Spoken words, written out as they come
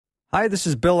Hi, this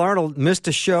is Bill Arnold. Missed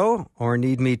a show or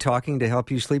need me talking to help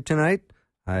you sleep tonight?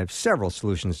 I have several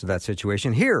solutions to that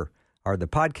situation. Here are the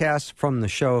podcasts from the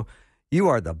show. You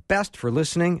are the best for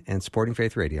listening and supporting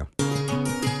Faith Radio.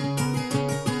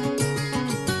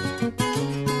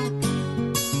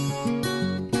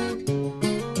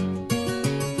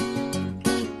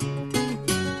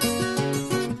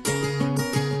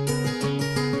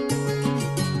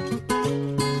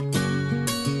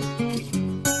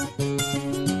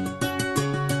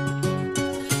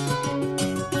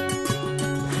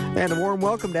 And a warm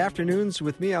welcome to Afternoons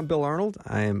with me. I'm Bill Arnold.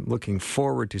 I am looking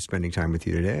forward to spending time with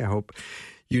you today. I hope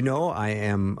you know I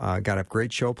am got a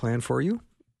great show planned for you.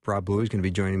 Rob Bluey is going to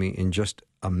be joining me in just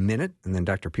a minute, and then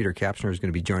Dr. Peter Kapsner is going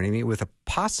to be joining me with a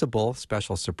possible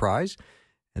special surprise,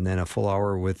 and then a full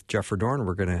hour with Jeff Verdorn.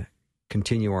 We're going to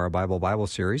continue our Bible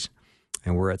series,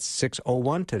 and we're at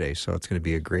 6:01 today, so it's going to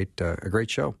be a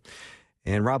great show.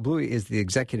 And Rob Bluey is the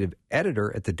executive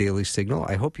editor at the Daily Signal.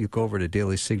 I hope you go over to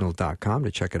dailysignal.com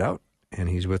to check it out. And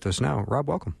he's with us now. Rob,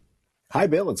 welcome. Hi,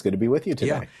 Bill. It's good to be with you today.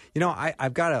 Yeah. You know,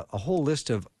 I've got a whole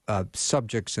list of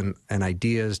subjects and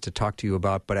ideas to talk to you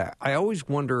about, but I always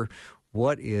wonder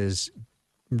what is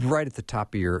right at the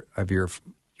top of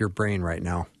your brain right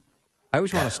now. I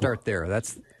always want to start there.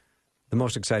 That's the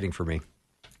most exciting for me.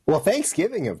 Well,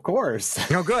 Thanksgiving, of course.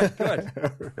 Oh, good.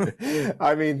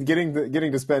 I mean, getting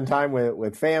to spend time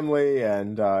with family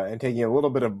and taking a little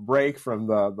bit of break from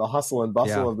the hustle and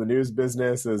bustle of the news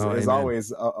business is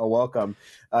always a welcome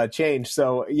change.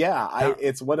 So,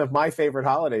 it's one of my favorite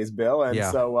holidays, Bill, and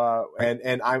so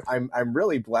and I'm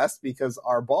really blessed because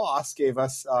our boss gave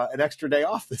us an extra day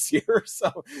off this year,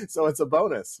 so it's a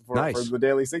bonus for the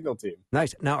Daily Signal team.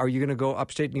 Nice. Now, are you going to go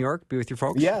upstate New York, be with your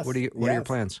folks? Yes. What are your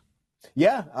plans?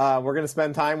 Yeah, we're going to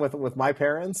spend time with my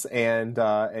parents and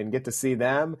get to see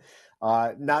them.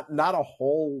 Not a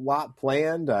whole lot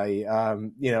planned. I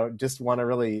just want to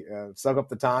really soak up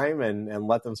the time and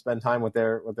let them spend time with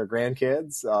their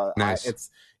grandkids.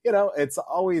 Nice. It's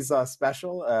always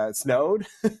special. It snowed,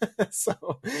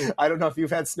 so I don't know if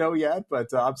you've had snow yet,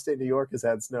 but upstate New York has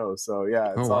had snow. So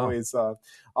it's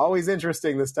always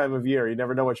interesting this time of year. You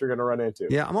never know what you're going to run into.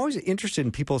 Yeah, I'm always interested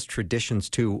in people's traditions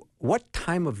too. What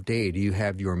time of day do you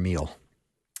have your meal?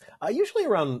 Usually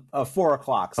around 4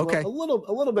 o'clock. So okay. a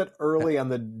little bit early on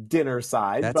the dinner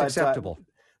side. That's acceptable.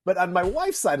 But on my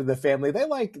wife's side of the family, they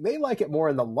like it more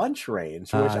in the lunch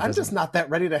range, which I'm just not that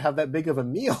ready to have that big of a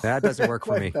meal. That doesn't work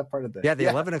for me. That part of the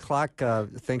 11 o'clock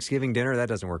Thanksgiving dinner, that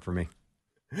doesn't work for me.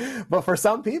 But for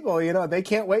some people, they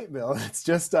can't wait, Bill. It's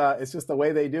just the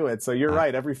way they do it. So you're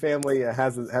right. Every family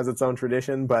has its own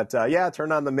tradition. But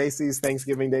turn on the Macy's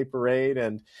Thanksgiving Day Parade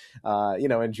and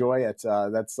enjoy it.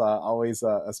 That's always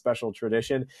a special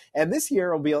tradition. And this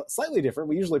year will be slightly different.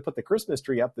 We usually put the Christmas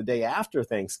tree up the day after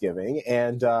Thanksgiving,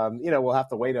 and we'll have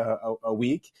to wait a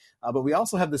week. But we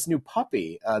also have this new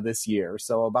puppy this year,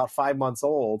 so about 5 months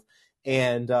old.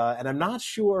 And I'm not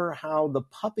sure how the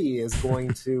puppy is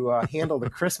going to handle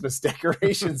the Christmas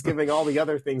decorations, given all the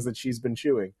other things that she's been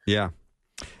chewing. Yeah.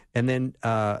 And then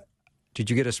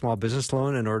did you get a small business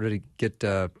loan in order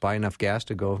to buy enough gas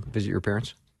to go visit your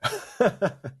parents?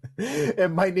 It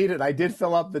might need it. I did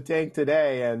fill up the tank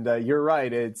today, and you're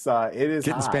right. It is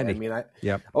getting high. spendy. I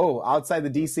mean, outside the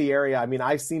DC area, I mean,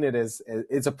 I've seen it as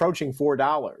it's approaching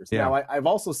 $4. Yeah. Now, I've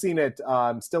also seen it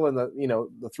still in the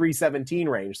the $3.17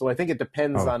 range. So I think it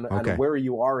depends on where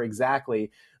you are exactly.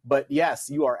 But yes,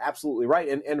 you are absolutely right.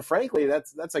 And frankly,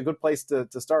 that's a good place to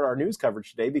start our news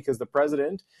coverage today, because the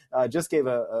president just gave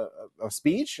a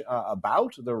speech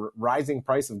about the rising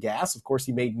price of gas. Of course,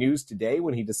 he made news today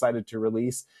when he decided to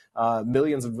release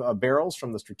millions of barrels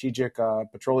from the Strategic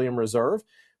Petroleum Reserve,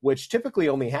 which typically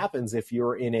only happens if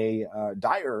you're in a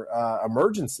dire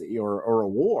emergency or a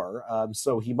war.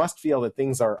 So he must feel that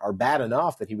things are bad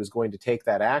enough that he was going to take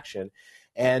that action.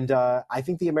 And I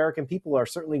think the American people are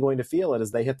certainly going to feel it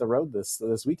as they hit the road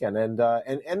this weekend, and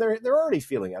they're already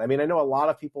feeling it. I mean, I know a lot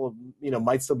of people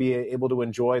might still be able to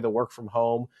enjoy the work from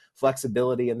home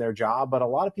flexibility in their job, but a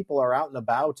lot of people are out and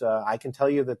about. I can tell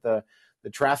you that the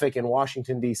traffic in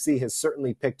Washington D.C. has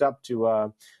certainly picked up to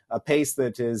a pace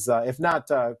that is, if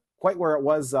not quite where it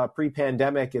was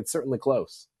pre-pandemic, it's certainly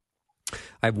close.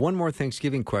 I have one more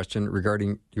Thanksgiving question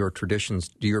regarding your traditions.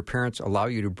 Do your parents allow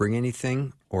you to bring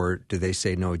anything, or do they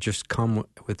say, no, just come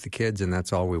with the kids and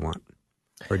that's all we want?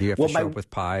 Or do you have to show up with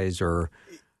pies or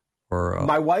Or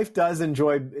my wife does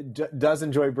enjoy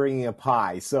bringing a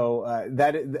pie, so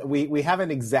that we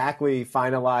haven't exactly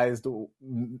finalized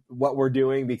what we're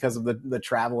doing because of the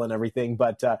travel and everything.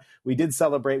 But we did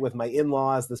celebrate with my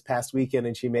in-laws this past weekend,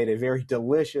 and she made a very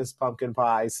delicious pumpkin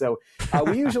pie. So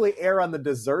we usually err on the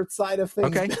dessert side of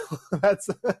things. Okay.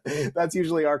 That's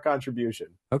usually our contribution.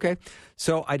 Okay.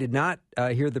 So I did not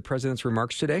hear the president's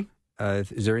remarks today.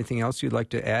 Is there anything else you'd like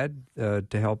to add to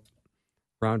help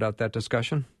round out that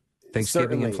discussion? Thanksgiving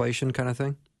Certainly. Inflation kind of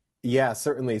thing? Yeah,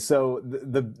 certainly. So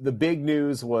the big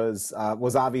news was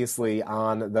obviously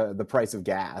on the price of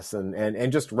gas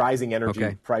and just rising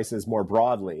energy prices more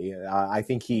broadly. I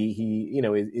think he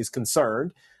is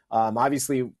concerned.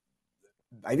 Obviously,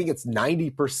 I think it's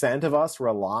 90% of us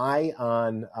rely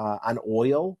on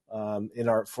oil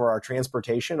for our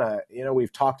transportation.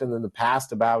 We've talked in the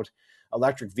past about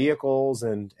electric vehicles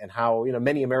and how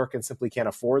many Americans simply can't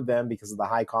afford them because of the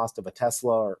high cost of a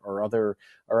Tesla or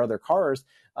other cars.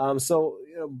 So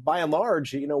by and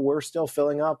large, we're still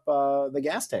filling up the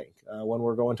gas tank when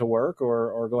we're going to work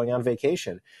or going on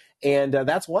vacation. And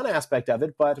that's one aspect of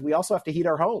it, but we also have to heat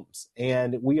our homes,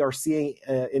 and we are seeing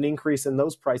an increase in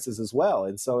those prices as well.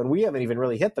 And we haven't even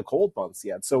really hit the cold months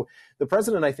yet. So the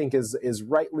president, I think, is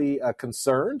rightly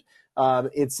concerned.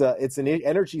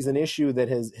 Energy is an issue that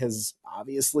has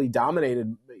obviously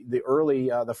dominated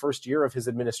the first year of his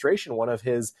administration. One of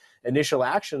his initial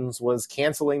actions was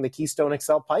canceling the Keystone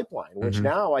XL pipeline, which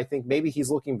now I think maybe he's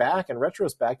looking back in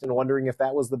retrospect and wondering if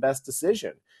that was the best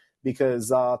decision.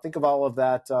 Because think of all of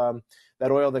that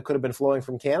oil that could have been flowing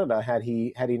from Canada had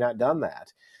he not done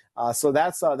that. So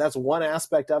that's one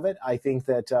aspect of it. I think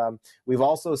that we've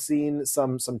also seen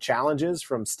some challenges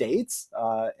from states,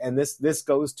 and this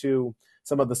goes to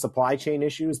some of the supply chain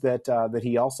issues that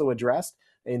he also addressed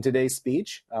in today's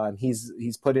speech.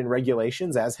 He's put in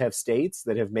regulations, as have states,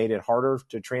 that have made it harder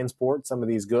to transport some of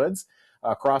these goods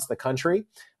across the country.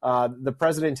 The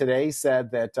president today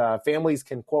said that families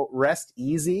can, quote, rest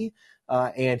easy,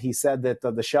 and he said that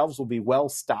the shelves will be well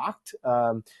stocked.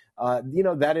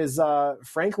 That is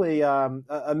frankly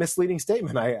a misleading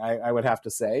statement, I would have to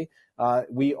say.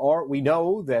 We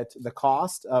know that the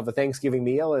cost of a Thanksgiving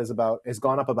meal has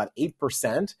gone up about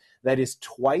 8%. That is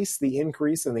twice the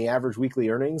increase in the average weekly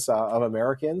earnings of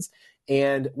Americans.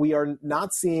 And we are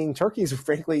not seeing turkeys,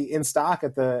 frankly, in stock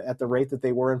at the rate that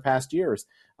they were in past years.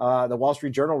 The Wall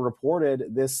Street Journal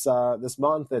reported this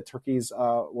month that turkeys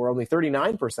were only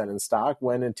 39% in stock,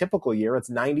 when in a typical year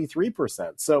it's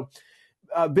 93%. So,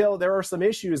 Bill, there are some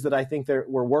issues that I think that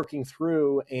we're working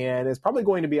through, and it's probably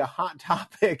going to be a hot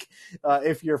topic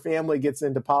if your family gets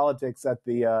into politics at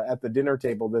the dinner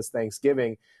table this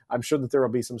Thanksgiving. I'm sure that there will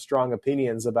be some strong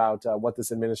opinions about what this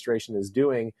administration is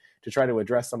doing to try to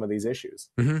address some of these issues.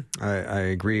 Mm-hmm. I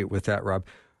agree with that, Rob.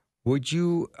 Would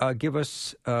you give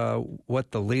us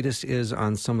what the latest is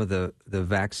on some of the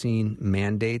vaccine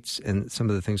mandates and some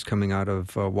of the things coming out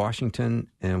of Washington,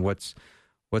 and what's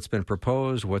been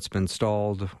proposed, what's been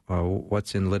stalled,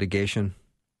 what's in litigation?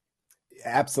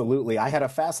 Absolutely. I had a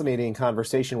fascinating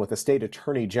conversation with the state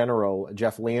attorney general,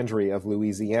 Jeff Landry of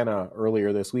Louisiana,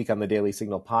 earlier this week on the Daily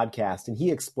Signal podcast. And he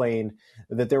explained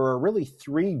that there are really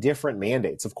three different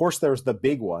mandates. Of course, there's the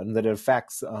big one that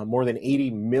affects more than 80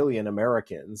 million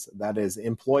Americans. That is,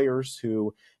 employers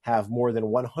who have more than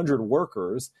 100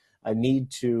 workers need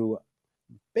to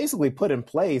basically put in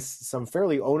place some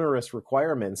fairly onerous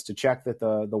requirements to check that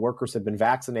the workers have been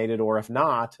vaccinated, or if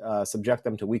not, subject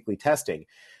them to weekly testing.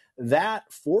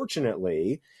 That,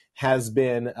 fortunately, has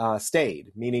been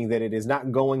stayed, meaning that it is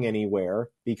not going anywhere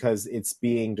because it's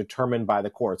being determined by the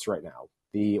courts right now.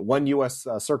 The one U.S.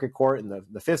 Circuit Court in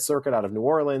the Fifth Circuit out of New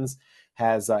Orleans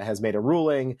has made a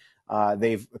ruling.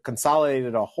 They've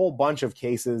consolidated a whole bunch of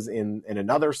cases in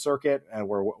another circuit, and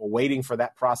we're waiting for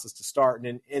that process to start.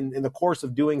 And in the course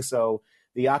of doing so,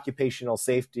 the Occupational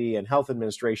Safety and Health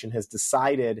Administration has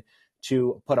decided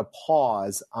to put a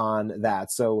pause on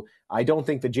that. So I don't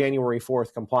think the January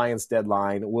 4th compliance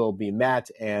deadline will be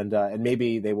met, and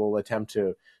maybe they will attempt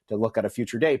to look at a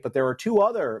future date. But there are two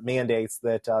other mandates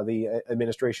that the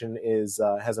administration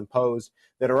has imposed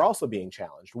that are also being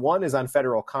challenged. One is on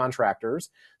federal contractors.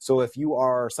 So if you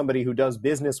are somebody who does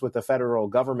business with the federal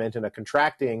government in a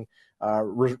contracting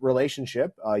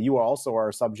relationship, you also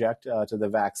are subject to the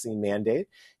vaccine mandate.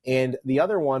 And the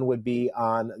other one would be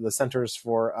on the Centers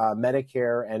for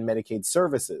Medicare and Medicaid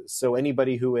Services. So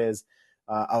anybody who is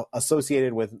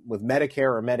associated with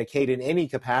Medicare or Medicaid in any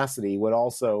capacity would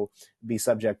also be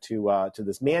subject to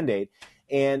this mandate.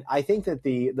 And I think that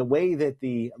the way that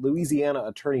the Louisiana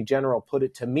Attorney General put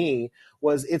it to me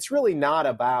was, it's really not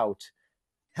about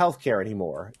healthcare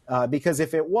anymore, because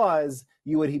if it was,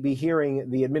 you would be hearing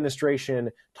the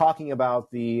administration talking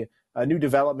about the new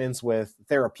developments with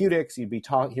therapeutics. You'd be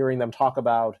hearing them talk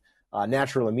about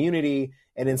natural immunity.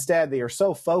 And instead, they are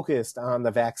so focused on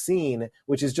the vaccine,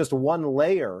 which is just one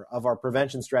layer of our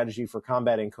prevention strategy for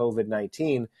combating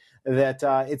COVID-19, that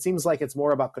it seems like it's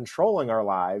more about controlling our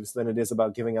lives than it is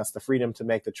about giving us the freedom to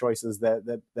make the choices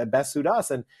that best suit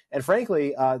us. And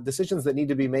frankly, decisions that need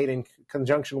to be made in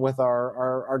conjunction with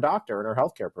our doctor and our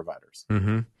healthcare providers.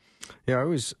 Mm-hmm. Yeah,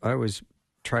 I always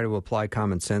try to apply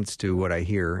common sense to what I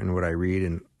hear and what I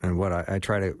read and what I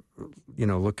try to,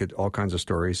 look at all kinds of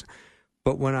stories.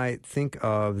 But when I think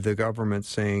of the government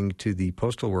saying to the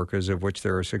postal workers, of which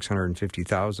there are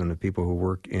 650,000 of people who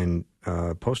work in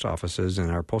post offices and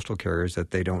our postal carriers,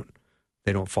 that they don't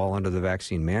fall under the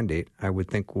vaccine mandate, I would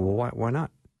think, well, why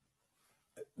not?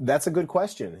 That's a good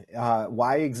question.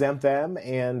 Why exempt them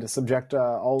and subject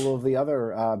all of the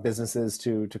other businesses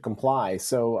to comply?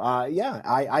 So, I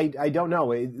don't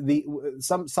know.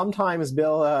 Sometimes,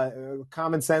 Bill,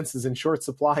 common sense is in short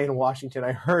supply in Washington.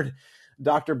 I heard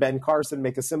Dr. Ben Carson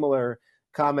make a similar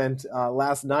comment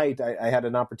last night. I had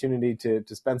an opportunity to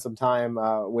spend some time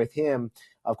with him.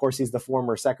 Of course, he's the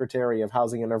former Secretary of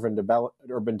Housing and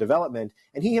Urban Development,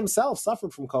 and he himself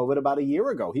suffered from COVID about a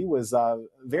year ago. He was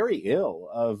very ill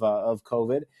of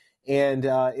COVID, and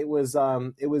it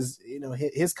was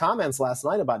his comments last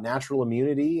night about natural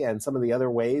immunity and some of the other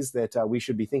ways that we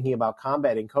should be thinking about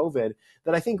combating COVID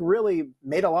that I think really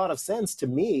made a lot of sense to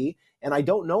me. And I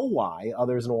don't know why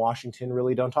others in Washington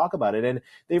really don't talk about it. And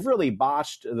they've really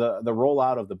botched the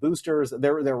rollout of the boosters.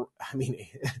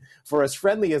 For as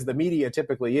friendly as the media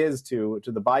typically is to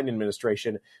the Biden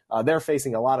administration, they're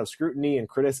facing a lot of scrutiny and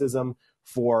criticism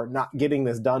for not getting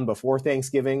this done before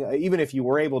Thanksgiving. Even if you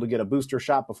were able to get a booster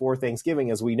shot before Thanksgiving,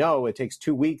 as we know, it takes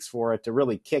 2 weeks for it to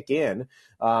really kick in.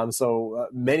 So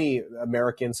many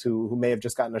Americans who may have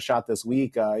just gotten a shot this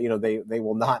week, they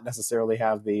will not necessarily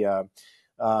have the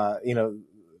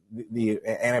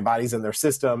antibodies in their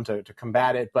system to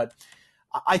combat it. But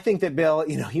I think that, Bill,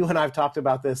 you and I have talked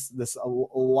about this a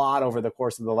lot over the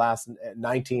course of the last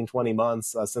 19, 20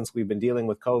 months since we've been dealing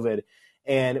with COVID.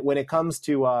 And when it comes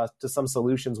to some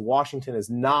solutions, Washington is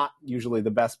not usually the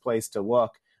best place to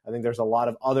look. I think there's a lot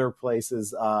of other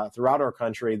places throughout our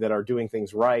country that are doing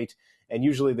things right. And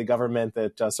usually the government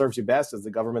that serves you best is the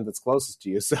government that's closest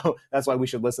to you. So that's why we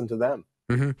should listen to them.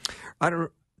 Mm-hmm. I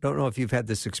don't know if you've had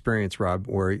this experience, Rob,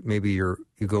 where maybe you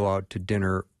go out to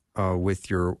dinner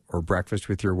or breakfast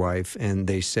with your wife, and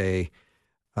they say,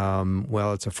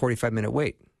 well, it's a 45-minute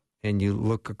wait. And you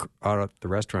look out at the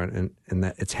restaurant, and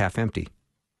that it's half empty.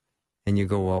 And you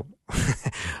go, well,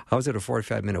 how is it a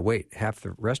 45-minute wait? Half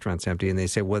the restaurant's empty. And they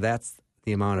say, well, that's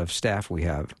the amount of staff we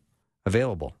have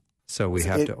available. So we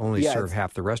have to only serve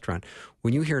half the restaurant.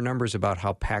 When you hear numbers about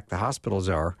how packed the hospitals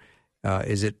are,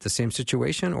 is it the same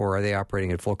situation, or are they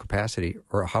operating at full capacity,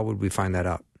 or how would we find that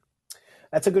out?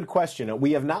 That's a good question.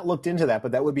 We have not looked into that,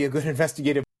 but that would be a good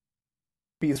investigative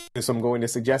piece. So I'm going to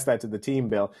suggest that to the team,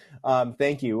 Bill.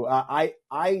 Thank you.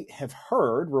 I have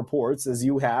heard reports, as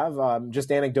you have, just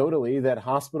anecdotally, that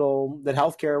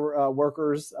healthcare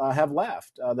workers have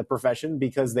left the profession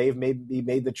because they've made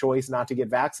the choice not to get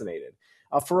vaccinated.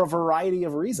 For a variety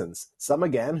of reasons. Some,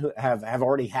 again, who have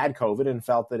already had COVID and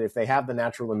felt that if they have the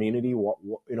natural immunity,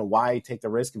 why take the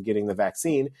risk of getting the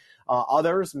vaccine?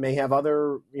 Others may have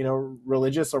other,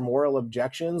 religious or moral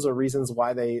objections or reasons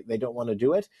why they don't want to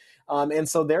do it. And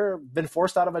so they're been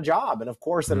forced out of a job. And of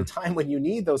course, at a time when you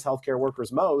need those healthcare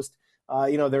workers most,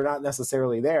 they're not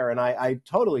necessarily there. And I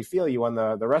totally feel you on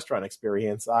the restaurant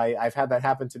experience. I've had that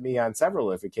happen to me on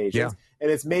several occasions,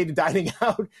 and it's made dining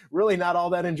out really not all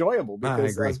that enjoyable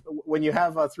because when you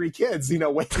have 3 kids,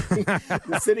 waiting,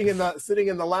 sitting in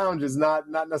the lounge is not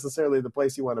necessarily the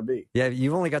place you want to be. Yeah,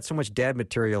 you've only got so much dad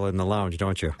material in the lounge,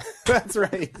 don't you? That's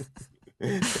right.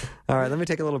 All right, let me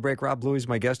take a little break. Rob Bluey is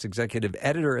my guest, executive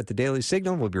editor at the Daily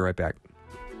Signal. We'll be right back.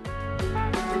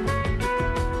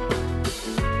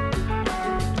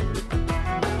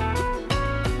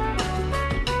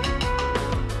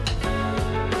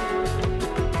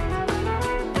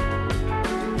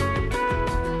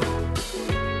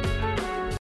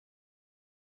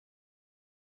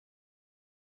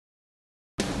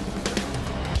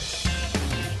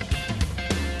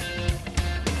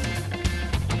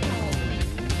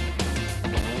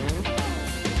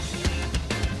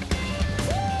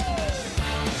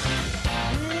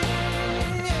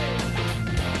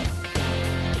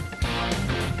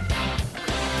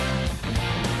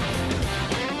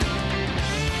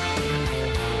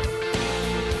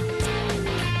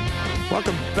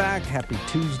 back. Happy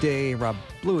Tuesday. Rob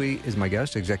Bluey is my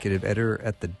guest, executive editor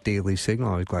at the Daily Signal.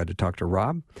 Always glad to talk to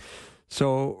Rob.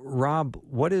 So, Rob,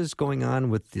 what is going on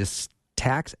with this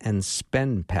tax and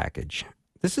spend package?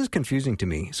 This is confusing to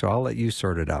me, so I'll let you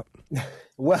sort it out.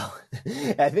 Well,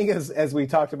 I think as we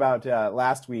talked about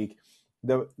last week,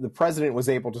 the president was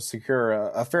able to secure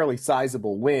a fairly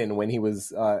sizable win when he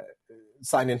was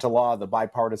signed into law the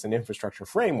Bipartisan Infrastructure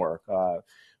Framework,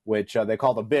 which they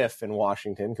call the BIF in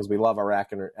Washington because we love our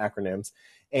acronyms.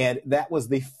 And that was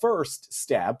the first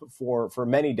step for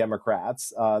many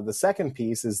Democrats. The second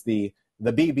piece is the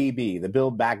BBB, the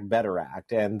Build Back Better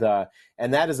Act. And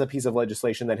that is a piece of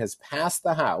legislation that has passed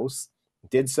the House,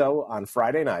 did so on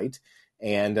Friday night,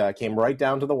 and came right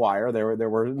down to the wire. There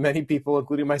were many people,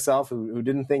 including myself, who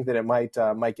didn't think that it might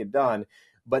get done.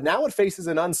 But now it faces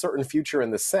an uncertain future in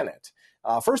the Senate.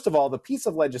 First of all, the piece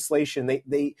of legislation,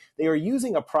 they are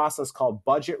using a process called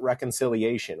budget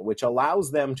reconciliation, which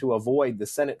allows them to avoid the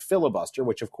Senate filibuster,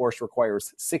 which of course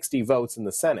requires 60 votes in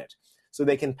the Senate. So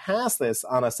they can pass this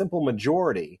on a simple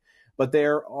majority, but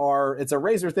it's a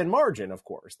razor-thin margin, of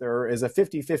course. There is a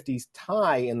 50-50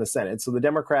 tie in the Senate, so the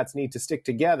Democrats need to stick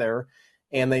together,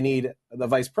 and they need the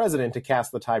vice president to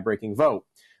cast the tie-breaking vote.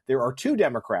 There are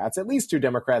at least two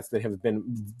Democrats that have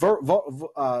been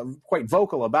quite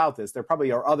vocal about this. There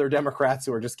probably are other Democrats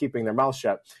who are just keeping their mouths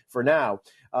shut for now,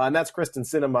 and that's Kristen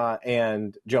Sinema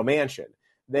and Joe Manchin.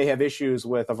 They have issues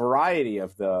with a variety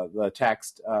of the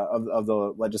text of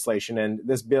the legislation, and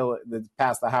this bill that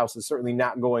passed the House is certainly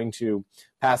not going to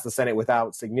pass the Senate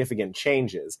without significant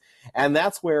changes. And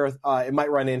that's where it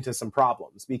might run into some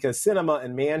problems, because Sinema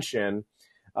and Manchin,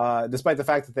 despite the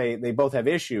fact that they both have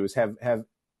issues, have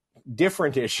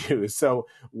different issues. So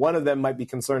one of them might be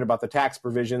concerned about the tax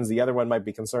provisions. The other one might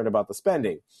be concerned about the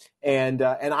spending. And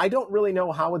I don't really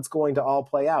know how it's going to all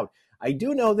play out. I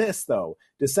do know this, though.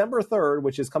 December 3rd,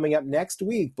 which is coming up next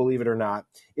week, believe it or not,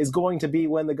 is going to be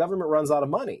when the government runs out of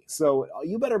money. So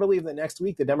you better believe that next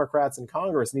week the Democrats in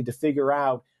Congress need to figure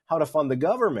out how to fund the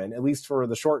government, at least for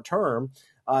the short term,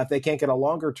 if they can't get a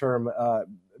longer term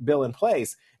bill in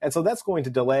place. And so that's going to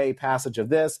delay passage of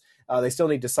this. They still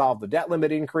need to solve the debt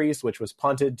limit increase, which was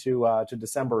punted to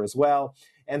December as well.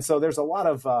 And so there's a lot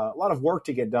of work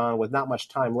to get done with not much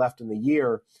time left in the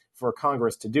year for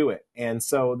Congress to do it. And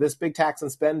so this big tax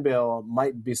and spend bill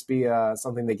might be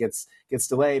something that gets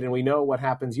delayed. And we know what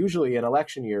happens usually in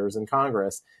election years in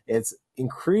Congress. It's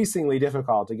increasingly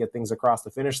difficult to get things across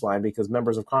the finish line because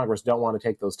members of Congress don't want to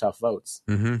take those tough votes.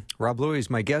 Mm-hmm. Rob Bluey is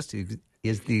my guest. He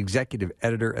is the executive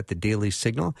editor at the Daily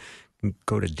Signal.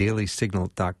 Go to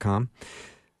dailysignal.com.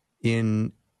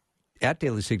 At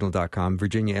dailysignal.com,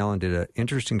 Virginia Allen did an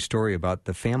interesting story about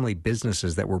the family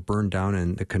businesses that were burned down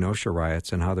in the Kenosha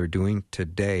riots and how they're doing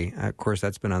today. Of course,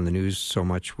 that's been on the news so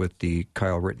much with the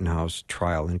Kyle Rittenhouse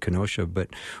trial in Kenosha, but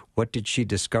what did she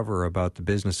discover about the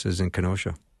businesses in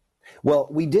Kenosha? Well,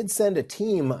 we did send a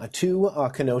team to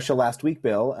Kenosha last week,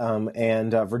 Bill,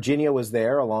 and Virginia was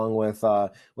there along with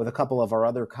a couple of our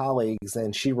other colleagues,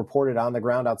 and she reported on the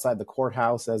ground outside the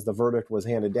courthouse as the verdict was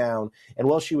handed down. And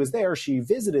while she was there, she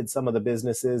visited some of the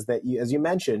businesses that, as you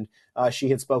mentioned, she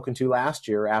had spoken to last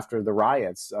year after the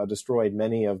riots destroyed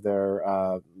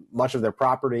much of their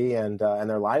property and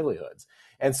their livelihoods.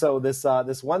 And so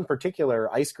this one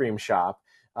particular ice cream shop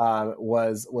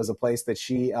was a place that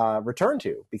she returned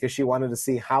to because she wanted to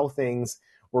see how things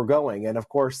were going. And of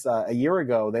course, a year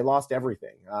ago, they lost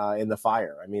everything in the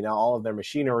fire. I mean, all of their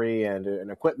machinery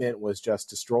and equipment was just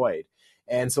destroyed.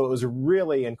 And so it was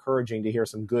really encouraging to hear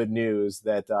some good news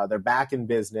that they're back in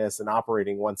business and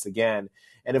operating once again.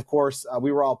 And of course,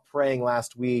 we were all praying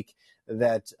last week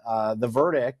that the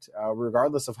verdict,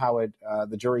 regardless of how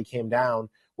the jury came down,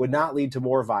 would not lead to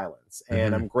more violence.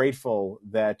 And I'm grateful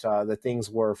that things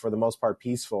were, for the most part,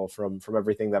 peaceful from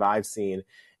everything that I've seen.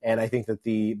 And I think that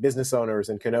the business owners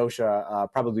in Kenosha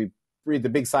probably breathed a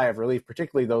big sigh of relief,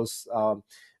 particularly those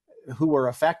who were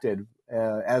affected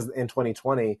as in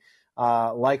 2020,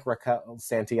 like Raquel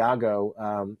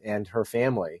Santiago and her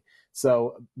family.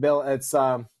 So, Bill, it's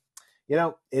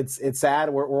it's sad.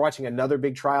 We're watching another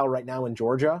big trial right now in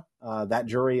Georgia. That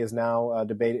jury is now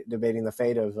debating the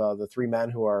fate of the three men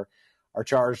who are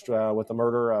charged with the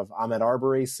murder of Ahmaud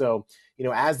Arbery. So,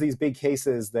 as these big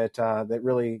cases that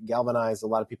really galvanized a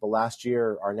lot of people last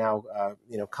year are now,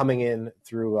 coming in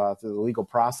through the legal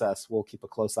process, we'll keep a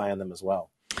close eye on them as well.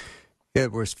 There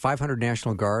was 500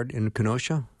 National Guard in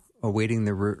Kenosha awaiting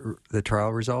the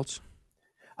trial results.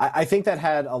 I think that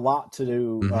had a lot to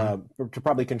do to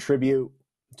probably contribute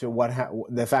to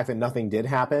the fact that nothing did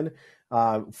happen.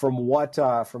 From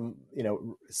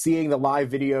seeing the live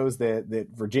videos that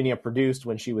Virginia produced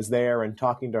when she was there and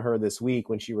talking to her this week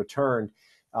when she returned,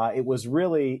 it was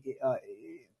really,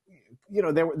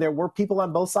 there were people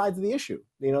on both sides of the issue.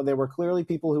 There were clearly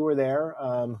people who were there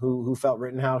who felt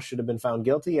Rittenhouse should have been found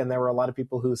guilty, and there were a lot of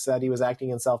people who said he was acting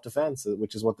in self-defense,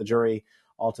 which is what the jury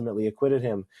ultimately acquitted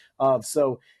him of.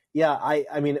 So, yeah,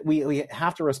 I mean, we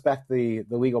have to respect the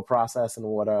legal process and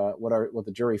what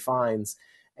the jury finds.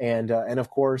 And of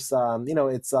course,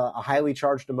 it's a highly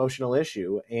charged emotional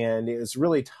issue, and it's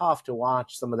really tough to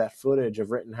watch some of that footage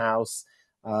of Rittenhouse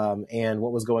and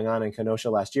what was going on in Kenosha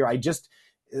last year.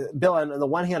 Bill, on the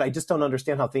one hand, I just don't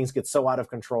understand how things get so out of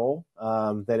control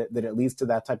that it leads to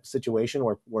that type of situation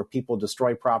where people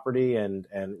destroy property and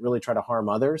really try to harm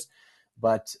others.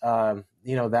 But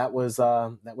that was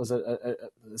a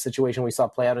situation we saw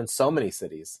play out in so many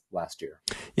cities last year.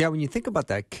 Yeah, when you think about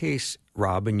that case,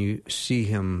 Rob, and you see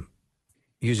him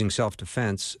using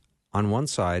self-defense on one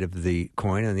side of the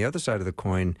coin, and the other side of the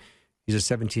coin, he's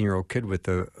a 17-year-old kid with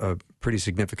a pretty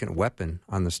significant weapon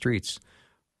on the streets.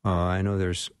 I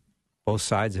know both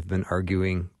sides have been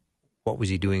arguing what was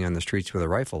he doing on the streets with a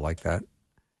rifle like that,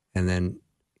 and then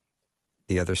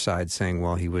the other side saying,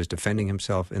 well, he was defending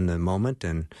himself in the moment,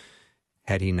 and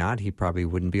had he not, he probably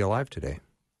wouldn't be alive today.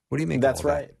 What do you make of all that? That's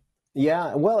right.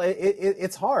 Yeah, well,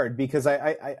 it's hard because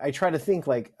I try to think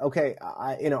like, okay,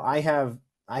 I have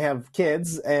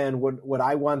kids, and would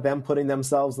I want them putting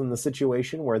themselves in the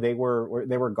situation where they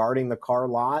were guarding the car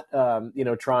lot,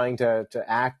 trying to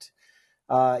act,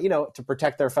 to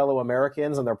protect their fellow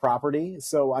Americans and their property.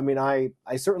 So, I mean, I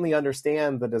certainly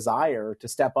understand the desire to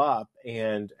step up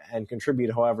and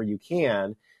contribute however you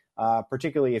can,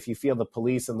 particularly if you feel the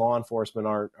police and law enforcement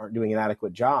aren't doing an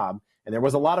adequate job. And there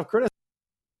was a lot of criticism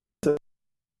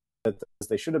that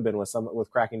they should have been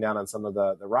with cracking down on some of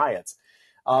the riots.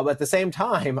 But at the same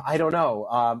time, I don't know.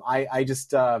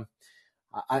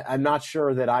 I'm not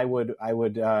sure that I would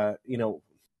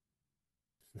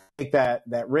take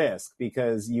that risk,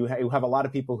 because you have a lot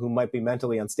of people who might be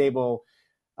mentally unstable,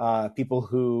 people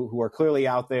who are clearly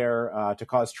out there to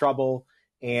cause trouble,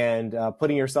 and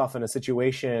putting yourself in a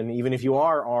situation, even if you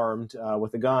are armed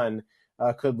with a gun,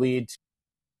 could lead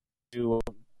to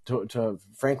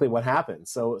frankly what happened.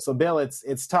 So Bill,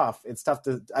 it's tough. It's tough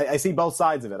I see both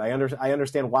sides of it. I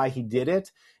understand why he did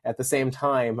it. At the same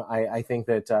time, I think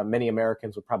that many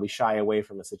Americans would probably shy away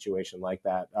from a situation like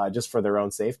that just for their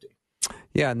own safety.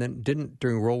 Yeah, and then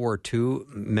during World War II,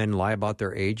 men lie about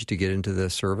their age to get into the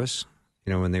service,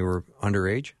 when they were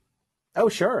underage? Oh,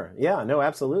 sure. Yeah, no,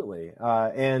 absolutely.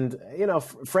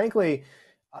 Frankly,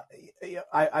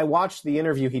 I watched the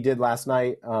interview he did last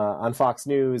night on Fox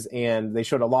News, and they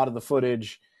showed a lot of the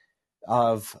footage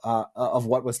of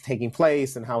what was taking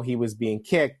place and how he was being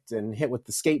kicked and hit with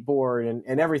the skateboard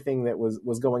and everything that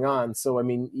was going on. So, I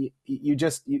mean,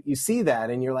 you see that,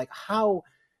 and you're like, how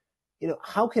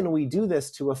can we do this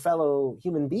to a fellow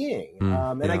human being?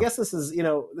 I guess this is,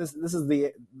 this is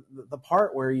the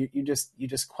part where you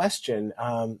just question,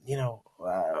 how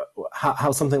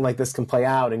something like this can play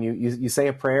out, and you say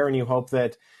a prayer and you hope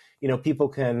that, people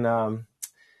can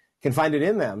find it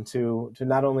in them to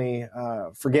not only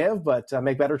forgive, but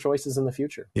make better choices in the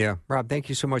future. Yeah. Rob, thank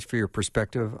you so much for your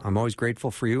perspective. I'm always grateful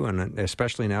for you, and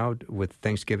especially now with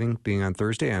Thanksgiving being on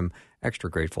Thursday, I'm extra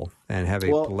grateful, and have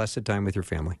a blessed time with your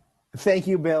family. Thank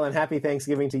you, Bill, and happy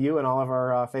Thanksgiving to you and all of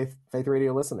our Faith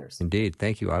Radio listeners. Indeed.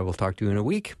 Thank you. I will talk to you in a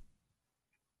week.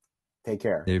 Take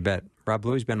care. You bet. Rob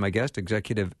Bluey's been my guest,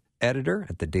 executive editor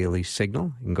at the Daily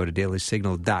Signal. You can go to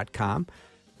dailysignal.com.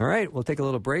 All right, we'll take a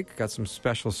little break. Got some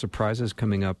special surprises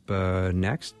coming up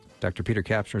next. Dr. Peter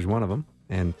Kapsner is one of them,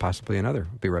 and possibly another.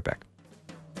 We'll be right back.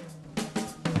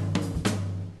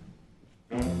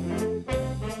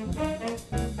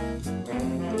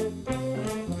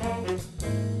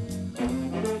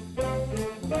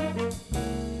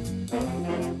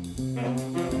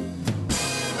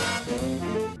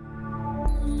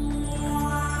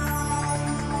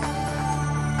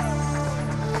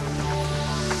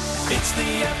 It's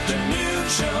the afternoon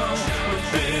show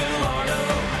with Bill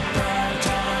Arnold. Prime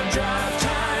time, drive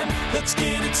time. Let's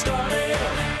get it started.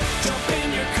 Jump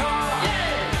in your car.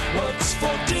 Yeah. What's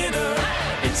for dinner?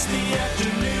 Hey. It's the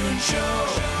afternoon show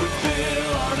with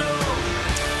Bill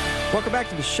Arnold. Welcome back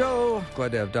to the show.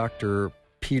 Glad to have Dr.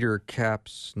 Peter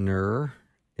Kapsner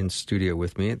in studio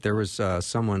with me. There was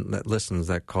someone that listens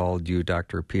that called you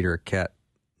Dr. Peter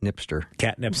Catnipster.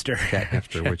 Catnipster.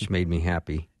 Catnipster, which made me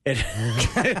happy. It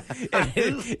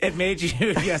made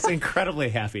you, yes, incredibly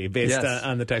happy based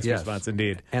on the text response,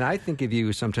 indeed. And I think of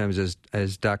you sometimes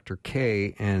as Dr.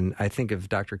 K, and I think of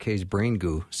Dr. K's brain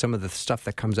goo. Some of the stuff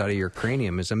that comes out of your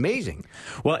cranium is amazing.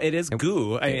 Well, it is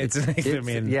goo. It's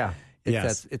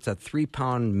a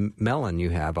 3-pound melon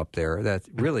you have up there that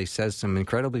really says some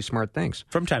incredibly smart things.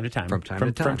 From time to time. From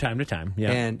time to time,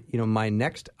 yeah. And, my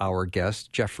next hour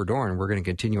guest, Jeff Verdorn, we're going to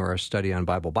continue our study on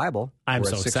Bible. I'm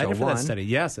so excited for that study.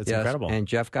 Yes, it's incredible. And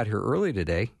Jeff got here early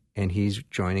today, and he's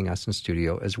joining us in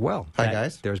studio as well. Hi,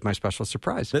 guys. There's my special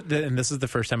surprise. And this is the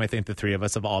first time I think the three of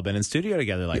us have all been in studio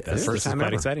together like this. First time quite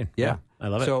ever. Exciting. Yeah. I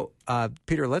love it. So,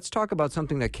 Peter, let's talk about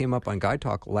something that came up on Guy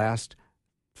Talk last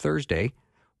Thursday,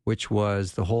 which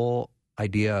was the whole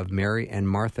idea of Mary and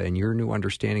Martha and your new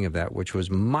understanding of that, which was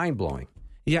mind-blowing.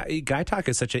 Yeah, Guy Talk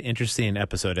is such an interesting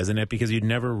episode, isn't it? Because you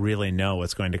never really know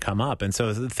what's going to come up. And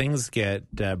so things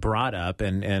get brought up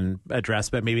and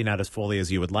addressed, but maybe not as fully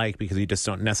as you would like because you just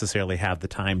don't necessarily have the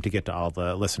time to get to all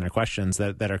the listener questions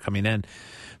that are coming in.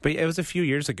 But it was a few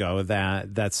years ago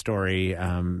that story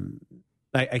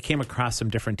I came across some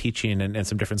different teaching and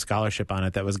some different scholarship on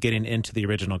it that was getting into the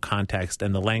original context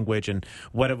and the language and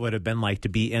what it would have been like to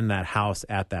be in that house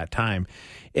at that time.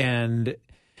 And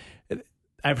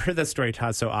I've heard that story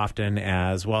taught so often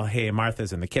as, well, hey,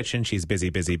 Martha's in the kitchen. She's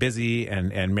busy.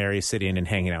 And Mary's sitting and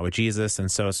hanging out with Jesus.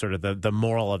 And so sort of the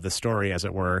moral of the story, as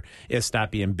it were, is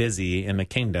stop being busy in the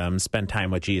kingdom, spend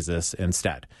time with Jesus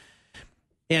instead.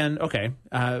 And okay,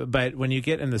 but when you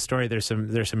get in the story, there's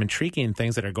some intriguing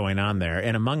things that are going on there,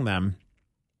 and among them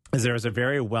is there was a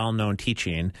very well-known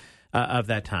teaching of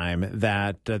that time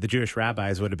that the Jewish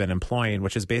rabbis would have been employing,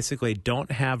 which is basically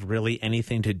don't have really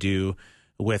anything to do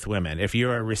with women. If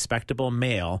you're a respectable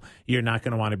male, you're not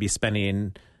going to want to be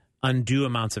spending undue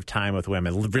amounts of time with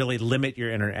women. Really limit your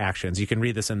interactions. You can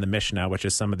read this in the Mishnah, which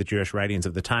is some of the Jewish writings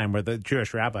of the time, where the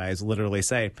Jewish rabbis literally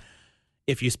say,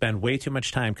 if you spend way too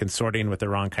much time consorting with the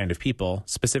wrong kind of people,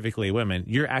 specifically women,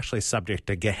 you're actually subject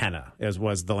to Gehenna, as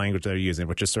was the language they're using,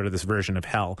 which is sort of this version of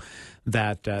hell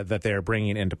that they're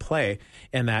bringing into play.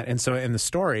 And so in the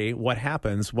story, what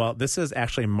happens? Well, this is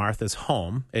actually Martha's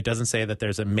home. It doesn't say that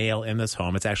there's a male in this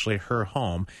home. It's actually her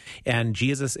home. And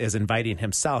Jesus is inviting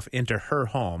himself into her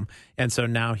home. And so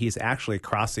now he's actually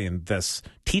crossing this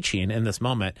teaching in this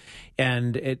moment.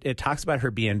 And it talks about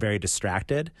her being very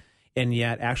distracted. And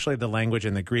yet, actually, the language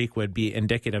in the Greek would be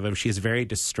indicative of she's very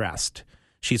distressed.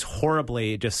 She's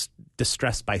horribly just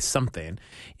distressed by something.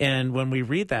 And when we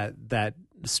read that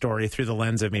story through the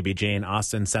lens of maybe Jane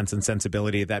Austen's Sense and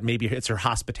Sensibility, that maybe it's her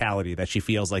hospitality that she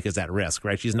feels like is at risk,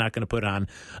 right? She's not going to put on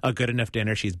a good enough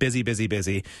dinner. She's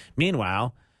busy.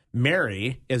 Meanwhile,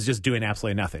 Mary is just doing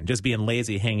absolutely nothing, just being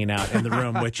lazy, hanging out in the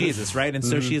room with Jesus, right? And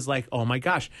so she's like, oh my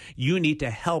gosh, you need to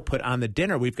help put on the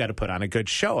dinner. We've got to put on a good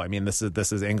show. I mean, this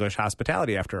is English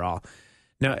hospitality after all.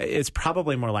 Now, it's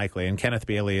probably more likely, and Kenneth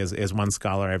Bailey is one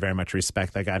scholar I very much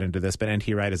respect that got into this, but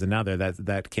N.T. Wright is another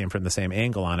that came from the same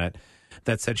angle on it,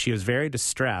 that said she was very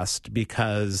distressed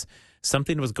because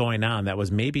something was going on that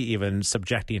was maybe even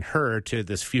subjecting her to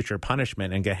this future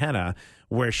punishment in Gehenna,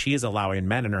 where she's allowing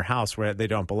men in her house where they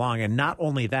don't belong. And not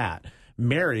only that,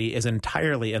 Mary is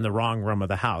entirely in the wrong room of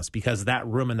the house, because that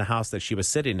room in the house that she was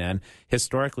sitting in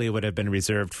historically would have been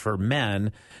reserved for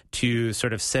men to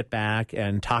sort of sit back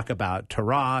and talk about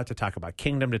Torah, to talk about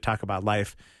kingdom, to talk about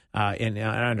life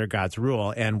under God's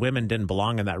rule. And women didn't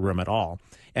belong in that room at all.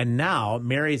 And now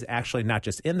Mary's actually not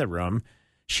just in the room,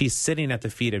 she's sitting at the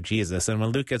feet of Jesus. And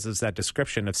when Luke gives us that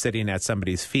description of sitting at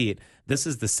somebody's feet, this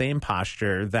is the same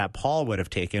posture that Paul would have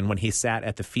taken when he sat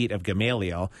at the feet of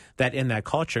Gamaliel, that in that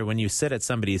culture, when you sit at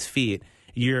somebody's feet,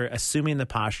 you're assuming the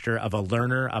posture of a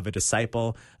learner, of a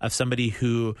disciple, of somebody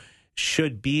who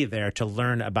should be there to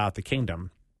learn about the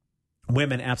kingdom.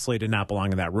 Women absolutely did not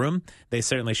belong in that room. They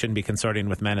certainly shouldn't be consorting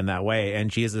with men in that way. And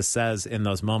Jesus says in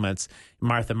those moments,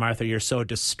 Martha, Martha, you're so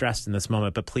distressed in this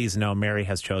moment, but please know Mary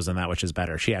has chosen that which is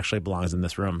better. She actually belongs in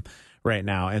this room right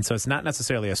now. And so it's not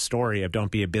necessarily a story of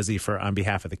don't be busy on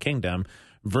behalf of the kingdom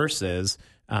versus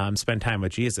spend time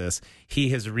with Jesus.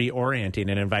 He is reorienting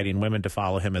and inviting women to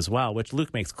follow him as well, which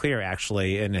Luke makes clear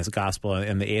actually in his gospel.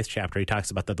 In the 8th chapter, he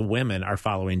talks about that the women are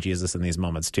following Jesus in these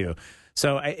moments too.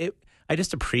 So I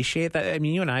just appreciate that. I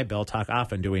mean, you and I, Bill, talk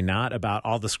often, do we not, about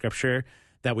all the scripture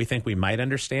that we think we might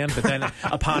understand, but then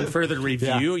upon further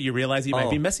review, you realize you might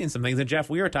be missing some things. And Jeff,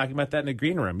 we were talking about that in the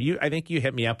green room. I think you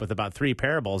hit me up with about 3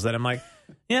 parables that I'm like,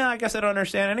 yeah, I guess I don't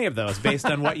understand any of those based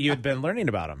on what you had been learning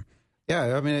about them.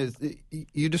 Yeah, I mean,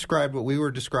 you described what we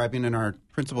were describing in our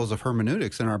Principles of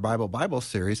Hermeneutics in our Bible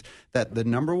series, that the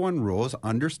number one rule is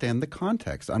understand the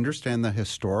context, understand the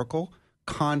historical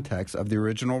context of the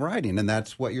original writing, and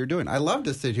that's what you're doing. I love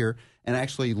to sit here and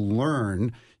actually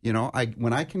learn.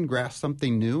 When I can grasp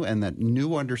something new and that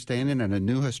new understanding and a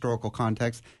new historical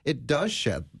context, it does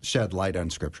shed light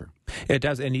on Scripture. It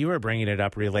does, and you were bringing it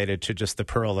up related to just the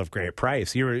pearl of great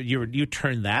price. You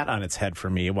turned that on its head for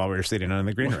me while we were sitting in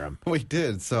the green room. We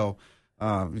did. So,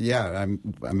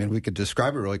 we could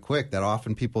describe it really quick. That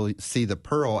often people see the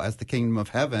pearl as the kingdom of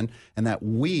heaven, and that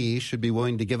we should be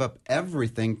willing to give up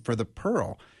everything for the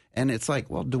pearl. And it's like,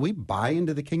 well, do we buy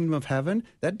into the kingdom of heaven?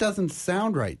 That doesn't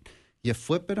sound right. You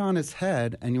flip it on its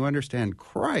head and you understand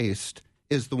Christ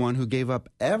is the one who gave up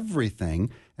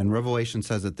everything, and Revelation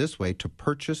says it this way, to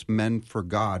purchase men for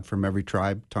God from every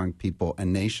tribe, tongue, people,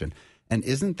 and nation. And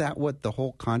isn't that what the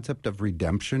whole concept of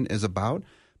redemption is about?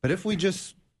 But if we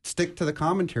just stick to the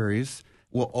commentaries,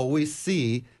 we'll always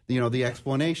see, the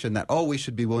explanation that, we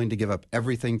should be willing to give up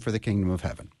everything for the kingdom of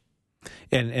heaven.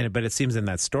 But it seems in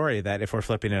that story that if we're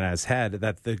flipping it on its head,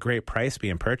 that the great price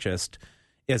being purchased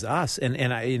is us.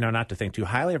 And I, not to think too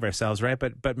highly of ourselves, right?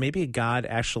 But maybe God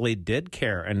actually did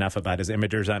care enough about his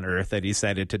imagers on earth that he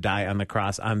decided to die on the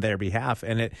cross on their behalf.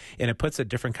 And it puts a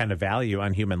different kind of value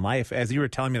on human life. As you were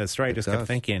telling me the story, I just kept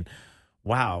thinking,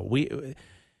 wow,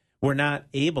 we're not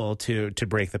able to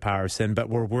break the power of sin, but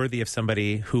we're worthy of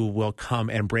somebody who will come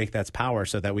and break that power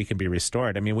so that we can be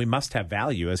restored. I mean, we must have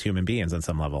value as human beings on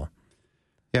some level.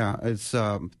 Yeah, it's,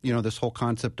 this whole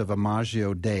concept of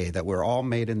Imago Dei, that we're all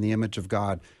made in the image of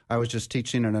God. I was just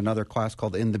teaching in another class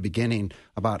called In the Beginning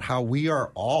about how we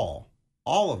are all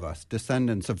of us,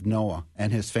 descendants of Noah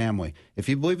and his family. If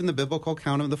you believe in the biblical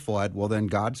account of the flood, well, then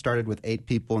God started with 8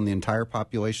 people, and the entire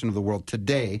population of the world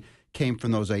today came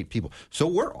from those 8 people. So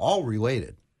we're all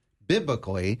related.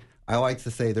 Biblically, I like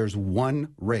to say there's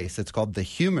one race. It's called the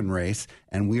human race,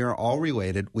 and we are all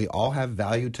related. We all have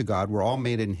value to God. We're all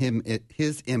made in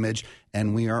his image,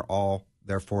 and we are all,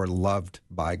 therefore, loved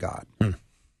by God.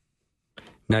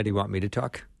 Now do you want me to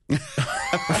talk?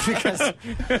 Because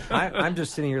I'm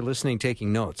just sitting here listening,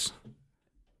 taking notes.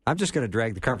 I'm just going to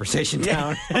drag the conversation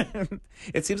down.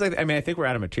 It seems like, I think we're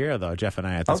out of material, though, Jeff and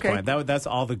I, at this point. That's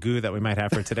all the goo that we might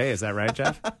have for today. Is that right,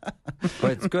 Jeff?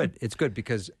 But it's good. It's good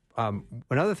because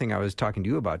another thing I was talking to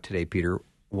you about today, Peter,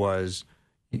 was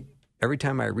every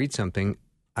time I read something,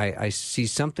 I see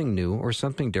something new or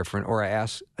something different, or I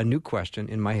ask a new question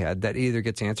in my head that either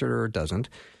gets answered or it doesn't.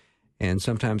 And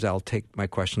sometimes I'll take my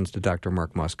questions to Dr.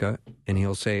 Mark Muska, and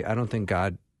he'll say, I don't think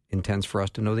God intends for us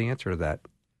to know the answer to that.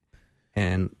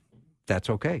 And that's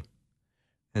okay.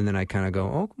 And then I kind of go,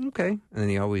 oh, okay. And then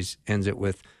he always ends it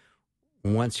with,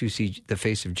 once you see the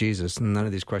face of Jesus, none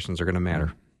of these questions are going to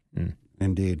matter.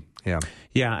 Indeed. Yeah.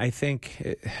 Yeah, I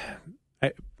think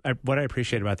what I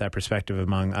appreciate about that perspective,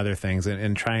 among other things,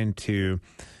 and trying to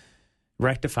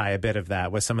rectify a bit of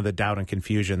that with some of the doubt and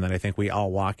confusion that I think we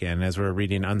all walk in as we're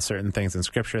reading uncertain things in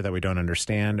Scripture that we don't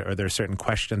understand, or there's certain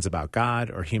questions about God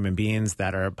or human beings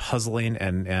that are puzzling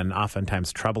and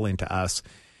oftentimes troubling to us.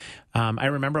 I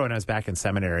remember when I was back in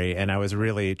seminary, and I was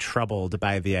really troubled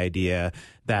by the idea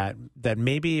that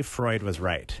maybe Freud was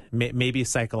right. Maybe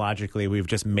psychologically we've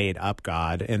just made up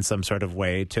God in some sort of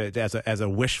way as a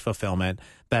wish fulfillment,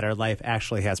 that our life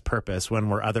actually has purpose when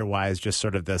we're otherwise just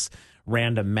sort of this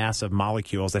random mass of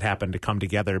molecules that happen to come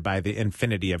together by the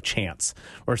infinity of chance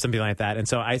or something like that. And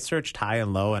so I searched high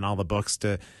and low in all the books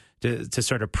to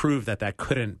sort of prove that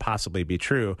couldn't possibly be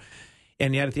true.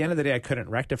 And yet, at the end of the day, I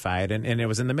couldn't rectify it. And it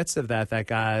was in the midst of that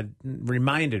God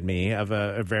reminded me of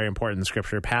a very important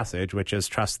Scripture passage, which is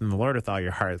trust in the Lord with all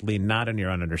your heart, lean not on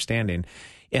your own understanding.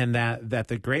 And that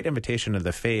the great invitation of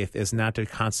the faith is not to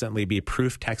constantly be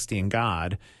proof texting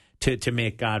God to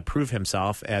make God prove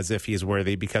himself as if he's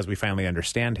worthy because we finally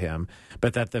understand him,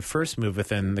 but that the first move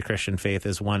within the Christian faith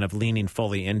is one of leaning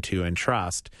fully into and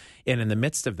trust. And in the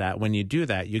midst of that, when you do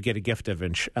that, you get a gift of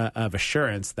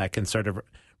assurance that can sort of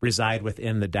reside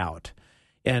within the doubt.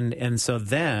 And so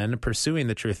then pursuing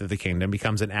the truth of the kingdom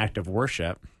becomes an act of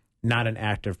worship, not an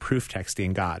act of proof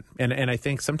texting God. And I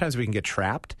think sometimes we can get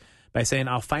trapped by saying,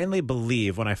 I'll finally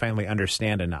believe when I finally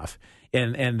understand enough.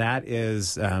 And that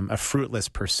is a fruitless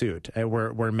pursuit.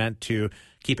 We're meant to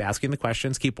keep asking the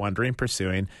questions, keep wondering,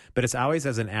 pursuing, but it's always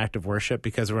as an act of worship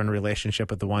because we're in a relationship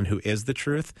with the one who is the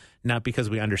truth, not because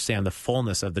we understand the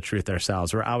fullness of the truth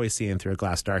ourselves. We're always seeing through a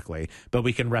glass darkly, but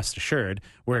we can rest assured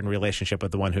we're in relationship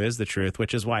with the one who is the truth,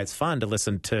 which is why it's fun to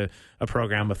listen to a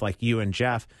program with like you and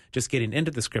Jeff, just getting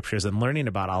into the Scriptures and learning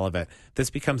about all of it.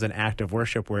 This becomes an act of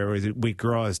worship where we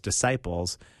grow as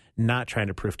disciples, not trying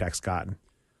to proof text God.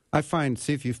 I find,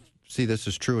 see if you see this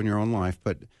is true in your own life,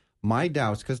 but my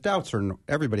doubts, because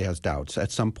everybody has doubts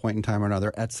at some point in time or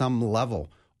another, at some level,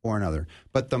 or another.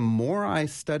 But the more I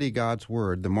study God's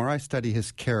word, the more I study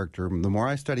his character, the more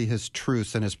I study his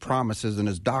truths and his promises and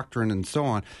his doctrine and so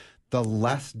on, the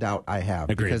less doubt I have.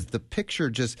 Agreed. Because the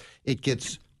picture it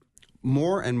gets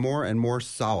more and more and more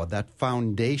solid. That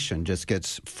foundation just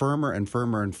gets firmer and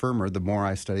firmer and firmer the more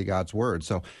I study God's word.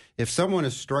 So if someone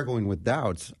is struggling with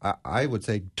doubts, I would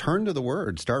say turn to the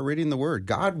word. Start reading the word.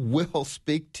 God will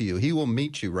speak to you. He will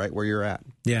meet you right where you're at.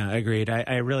 Yeah, agreed.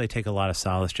 I really take a lot of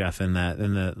solace, Jeff, in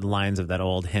the lines of that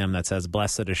old hymn that says,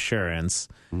 "Blessed assurance,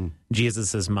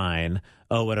 Jesus is mine.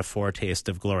 Oh, what a foretaste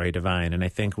of glory divine." And I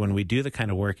think when we do the kind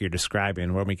of work you're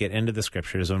describing, when we get into the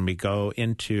scriptures, when we go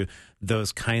into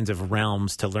those kinds of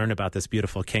realms to learn about this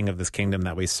beautiful king of this kingdom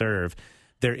that we serve,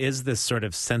 there is this sort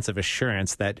of sense of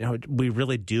assurance that we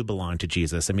really do belong to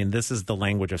Jesus. I mean, this is the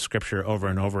language of Scripture over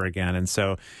and over again. And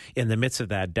so in the midst of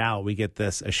that doubt, we get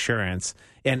this assurance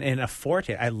and a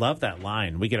foretaste. I love that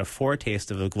line. We get a foretaste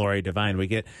of the glory divine. We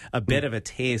get a bit of a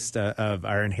taste of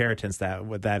our inheritance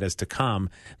that is to come,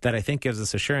 that I think gives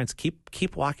us assurance.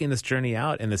 Keep walking this journey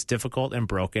out in this difficult and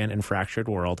broken and fractured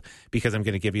world, because I'm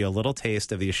going to give you a little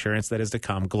taste of the assurance that is to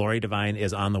come. Glory divine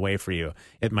is on the way for you.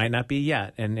 It might not be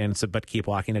yet, but keep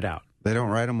walking it out. They don't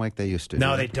write them like they used to.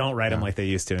 No, they don't write them like they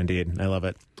used to, indeed. I love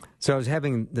it. So I was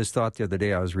having this thought the other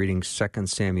day. I was reading 2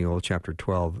 Samuel chapter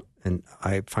 12, and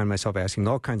I find myself asking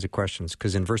all kinds of questions,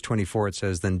 because in verse 24 it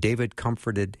says, "Then David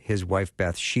comforted his wife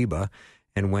Bathsheba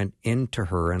and went in to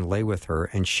her and lay with her,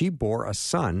 and she bore a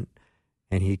son,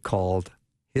 and he called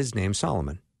his name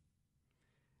Solomon.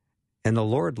 And the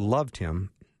Lord loved him."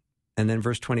 And then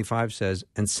verse 25 says,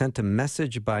 "And sent a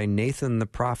message by Nathan the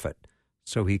prophet.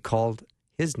 So he called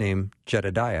his name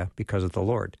Jedediah because of the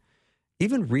Lord."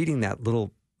 Even reading that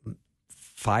little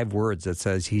 5 words that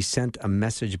says he sent a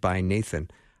message by Nathan,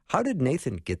 how did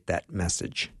Nathan get that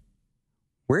message?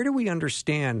 Where do we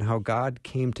understand how God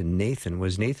came to Nathan?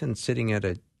 Was Nathan sitting at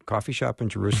a coffee shop in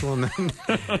Jerusalem?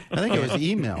 I think it was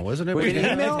email, wasn't it? Was it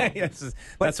email? Yes,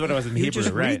 that's what it was in you Hebrew,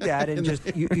 just right? read that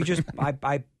and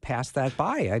I passed that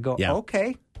by. I go, Yeah.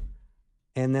 Okay.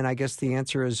 And then I guess the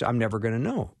answer is I'm never going to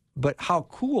know. But how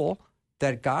cool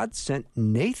that God sent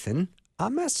Nathan a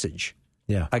message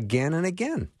again and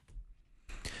again.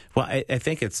 Well, I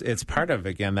think it's part of,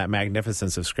 again, that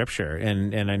magnificence of Scripture.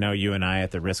 And I know you and I,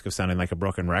 at the risk of sounding like a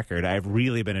broken record, I've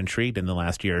really been intrigued in the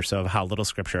last year or so of how little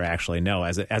Scripture I actually know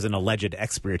as an alleged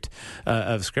expert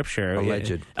of Scripture.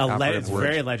 Alleged. It's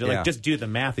very alleged. Yeah. Like, just do the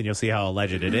math and you'll see how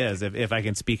alleged it is. If I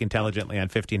can speak intelligently on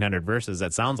 1,500 verses,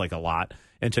 that sounds like a lot,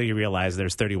 until you realize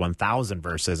there's 31,000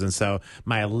 verses. And so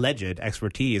my alleged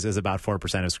expertise is about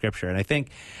 4% of Scripture. And I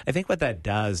think what that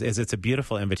does is it's a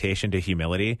beautiful invitation to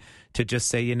humility, to just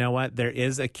say, you know what, there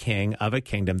is a king of a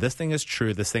kingdom. This thing is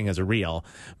true. This thing is real.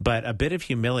 But a bit of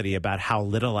humility about how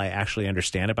little I actually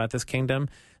understand about this kingdom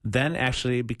then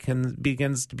actually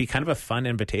begins to be kind of a fun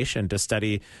invitation to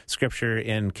study Scripture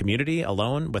in community,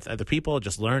 alone, with other people,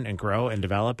 just learn and grow and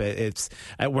develop.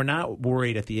 We're not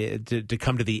worried to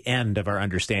come to the end of our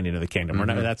understanding of the kingdom.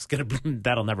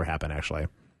 That'll never happen, actually.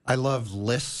 I love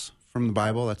lists from the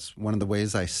Bible. That's one of the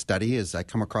ways I study, is I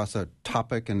come across a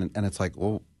topic and it's like,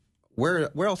 well, where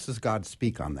else does God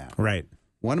speak on that? Right.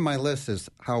 One of my lists is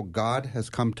how God has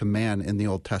come to man in the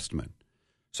Old Testament.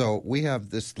 So we have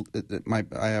this,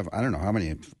 I have, I don't know how many,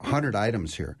 100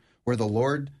 items here, where the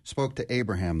Lord spoke to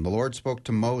Abraham, the Lord spoke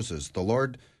to Moses, the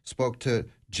Lord spoke to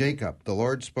Jacob, the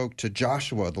Lord spoke to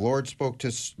Joshua, the Lord spoke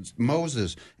to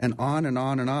Moses, and on and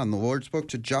on and on. The Lord spoke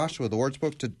to Joshua, the Lord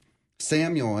spoke to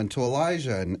Samuel and to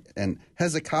Elijah and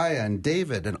Hezekiah and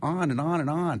David, and on and on and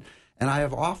on. And I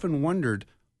have often wondered,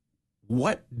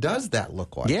 what does that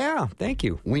look like? Yeah, thank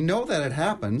you. We know that it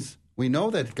happens. We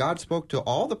know that God spoke to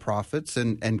all the prophets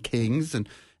and kings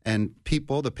and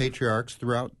people, the patriarchs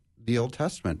throughout the Old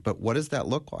Testament. But what does that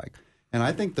look like? And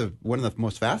I think one of the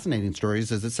most fascinating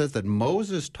stories is it says that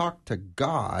Moses talked to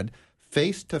God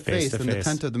face to face in the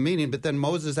tent of the meeting, but then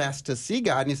Moses asked to see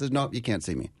God, and he says, "No, you can't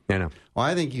see me." Yeah, no. Well,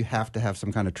 I think you have to have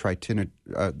some kind of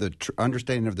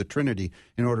understanding of the Trinity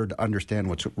in order to understand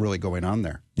what's really going on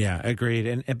there. Yeah,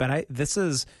 agreed.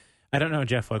 I don't know,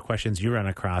 Jeff, what questions you run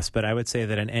across, but I would say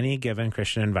that in any given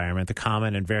Christian environment, the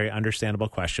common and very understandable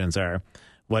questions are,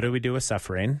 what do we do with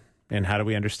suffering, and how do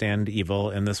we understand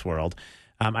evil in this world?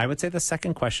 I would say the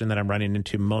second question that I'm running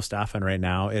into most often right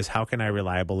now is, how can I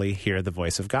reliably hear the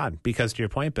voice of God? Because to your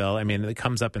point, Bill, I mean, it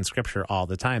comes up in Scripture all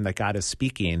the time that God is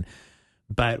speaking.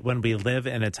 But when we live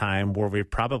in a time where we've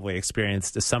probably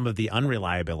experienced some of the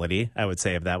unreliability, I would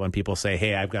say, of that, when people say,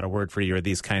 hey, I've got a word for you, or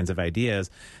these kinds of ideas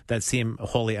that seem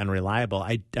wholly unreliable,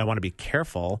 I want to be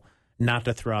careful not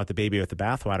to throw out the baby with the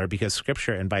bathwater, because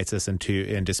Scripture invites us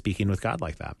into speaking with God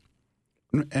like that.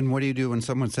 And what do you do when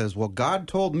someone says, well, God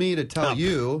told me to tell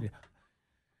you?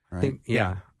 Right?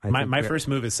 My first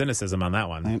move is cynicism on that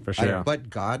one, for sure. But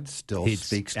God still speaks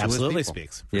to his people. Absolutely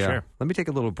speaks, for sure. Let me take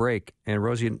a little break. And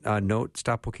Rosie, note,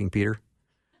 stop booking Peter.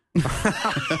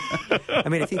 I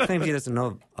mean, if he claims he doesn't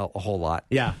know a whole lot.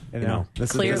 Yeah.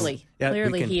 Clearly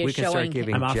he is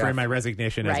showing. I'm offering my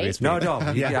resignation as we speak. No.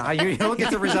 You don't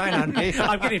get to resign on me.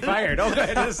 I'm getting fired. Oh,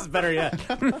 good. This is better yet.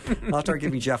 I'll start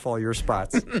giving Jeff all your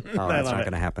spots. Oh, that's not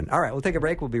going to happen. All right, we'll take a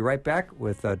break. We'll be right back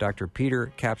with Dr.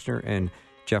 Peter Kapsner and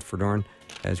Jeff Verdorn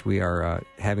as we are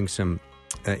having some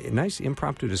nice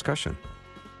impromptu discussion.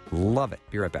 Love it.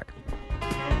 Be right back.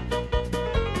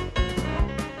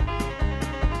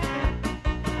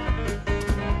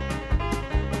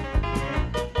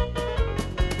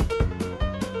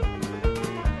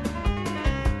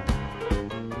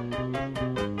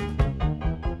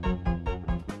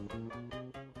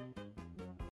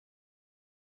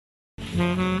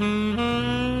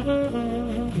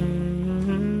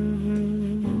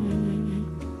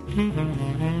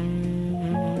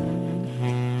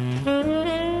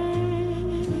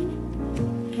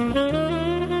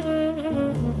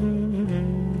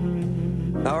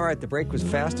 The break was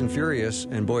fast and furious,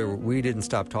 and boy, we didn't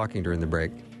stop talking during the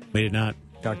break. We did not.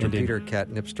 Dr. Peter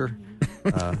Katnipster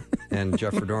and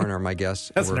Jeff Verdorn are my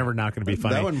guests. That's never not going to be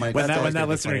funny. When that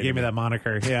listener gave me that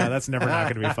moniker, that's never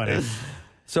not going to be funny.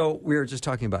 So we were just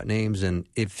talking about names, and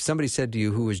if somebody said to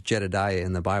you who was Jedediah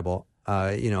in the Bible,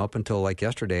 up until like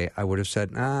yesterday, I would have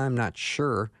said, I'm not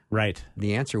sure. Right.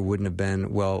 The answer wouldn't have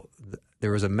been, well,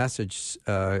 there was a message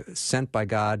sent by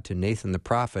God to Nathan the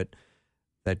prophet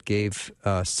that gave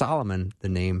Solomon the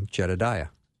name Jedediah.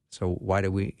 So why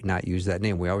do we not use that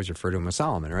name? We always refer to him as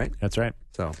Solomon, right? That's right.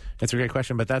 So it's a great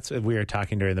question, but we were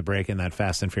talking during the break in that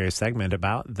Fast and Furious segment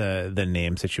about the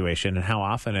name situation and how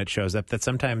often it shows up that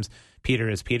sometimes Peter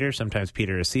is Peter, sometimes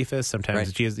Peter is Cephas,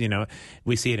 sometimes Jesus,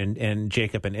 we see it in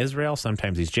Jacob and Israel,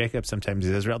 sometimes he's Jacob, sometimes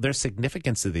he's Israel. There's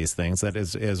significance to these things that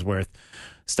is worth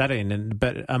studying.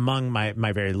 But among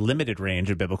my very limited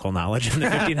range of biblical knowledge in the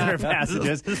 1,500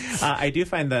 passages, I do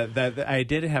find that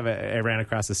I ran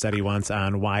across a study once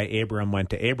on why Abram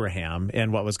went to Abraham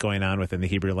and what was going on within the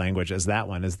Hebrew language is that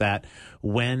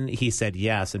when he said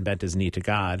yes and bent his knee to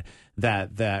God,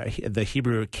 that the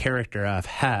Hebrew character of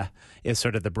Heh is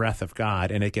sort of the breath of God,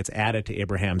 and it gets added to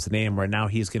Abraham's name, where now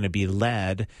he's going to be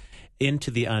led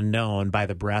into the unknown by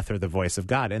the breath or the voice of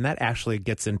God. And that actually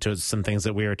gets into some things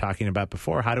that we were talking about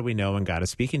before. How do we know when God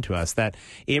is speaking to us? That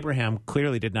Abraham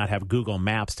clearly did not have Google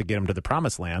Maps to get him to the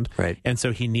promised land. Right. And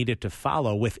so he needed to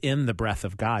follow within the breath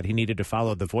of God. He needed to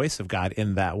follow the voice of God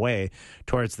in that way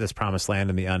towards this promised land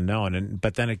and the unknown.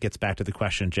 But then it gets back to the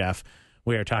question, Jeff,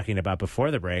 we were talking about before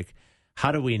the break.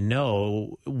 How do we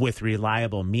know with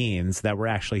reliable means that we're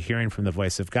actually hearing from the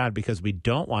voice of God? Because we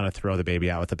don't want to throw the baby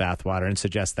out with the bathwater and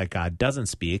suggest that God doesn't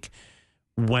speak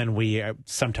when we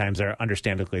sometimes are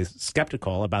understandably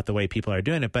skeptical about the way people are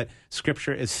doing it. But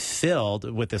Scripture is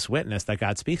filled with this witness that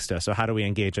God speaks to us. So how do we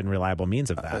engage in reliable means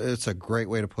of that? It's a great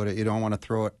way to put it. You don't want to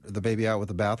throw the baby out with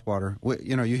the bathwater.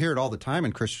 You hear it all the time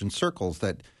in Christian circles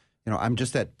that, I'm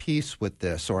just at peace with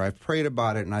this, or I've prayed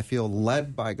about it and I feel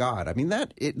led by God. I mean,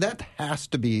 that has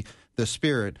to be the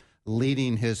Spirit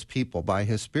leading His people by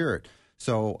His Spirit.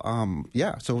 So,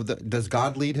 does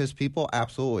God lead His people?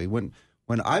 Absolutely. When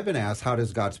I've been asked, how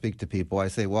does God speak to people? I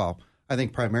say, well, I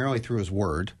think primarily through His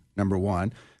Word, number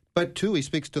one. But two, He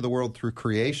speaks to the world through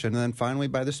creation, and then finally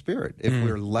by the Spirit. If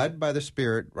we're led by the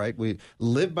Spirit, right, we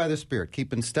live by the Spirit,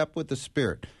 keep in step with the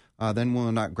Spirit, then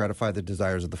we'll not gratify the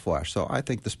desires of the flesh. So I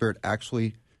think the Spirit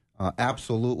actually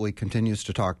absolutely continues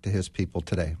to talk to His people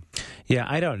today. Yeah,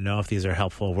 I don't know if these are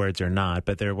helpful words or not,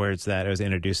 but they're words that I was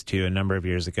introduced to a number of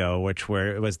years ago, it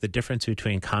was the difference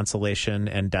between consolation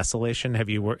and desolation. Have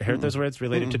you heard those words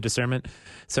related to discernment?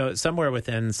 So somewhere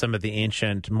within some of the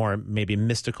ancient, more maybe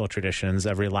mystical traditions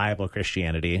of reliable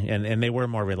Christianity, and they were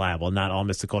more reliable, not all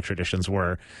mystical traditions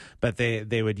were, but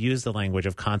they would use the language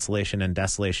of consolation and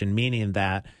desolation, meaning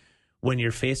that when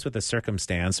you're faced with a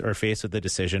circumstance or faced with a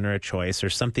decision or a choice or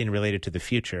something related to the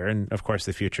future, and of course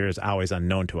the future is always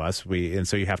unknown to us, and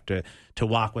so you have to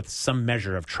walk with some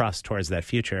measure of trust towards that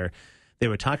future, they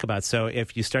would talk about. So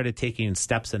if you started taking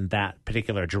steps in that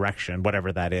particular direction,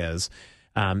 whatever that is,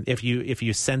 if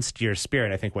you sensed your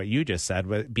spirit, I think what you just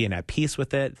said, being at peace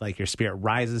with it, like your spirit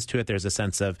rises to it, there's a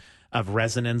sense of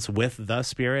resonance with the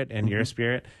Spirit and your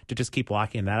spirit, to just keep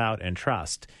walking that out and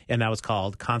trust. And that was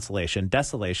called consolation.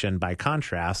 Desolation, by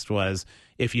contrast, was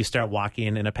if you start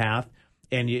walking in a path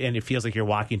and it feels like you're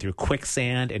walking through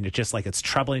quicksand and it's just like it's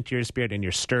troubling to your spirit and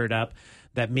you're stirred up,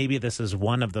 that maybe this is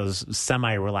one of those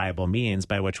semi-reliable means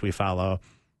by which we follow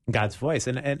God's voice.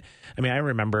 And I mean, I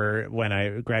remember when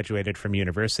I graduated from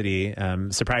university,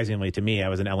 surprisingly to me, I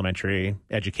was an elementary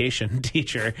education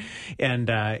teacher, and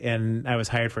I was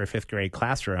hired for a 5th grade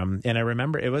classroom. And I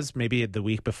remember it was maybe the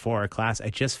week before class, I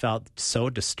just felt so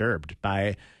disturbed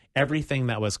by everything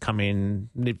that was coming,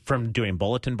 from doing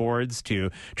bulletin boards to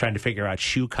trying to figure out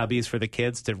shoe cubbies for the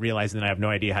kids to realizing that I have no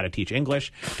idea how to teach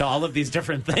English, to all of these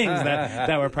different things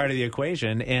that were part of the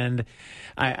equation. And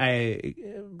I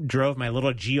drove my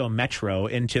little Geo Metro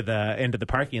into the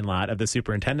parking lot of the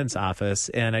superintendent's office,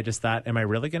 and I just thought, am I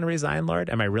really going to resign, Lord?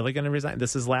 Am I really going to resign?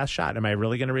 This is last shot. Am I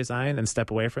really going to resign and step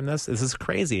away from this? This is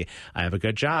crazy. I have a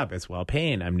good job. It's well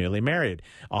paying. I'm newly married.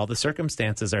 All the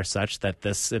circumstances are such that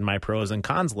this, in my pros and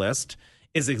cons list,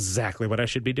 is exactly what I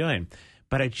should be doing.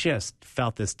 But I just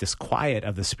felt this disquiet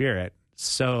of the Spirit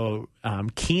so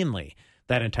keenly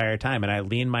that entire time. And I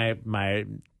leaned my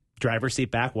driver's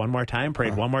seat back one more time,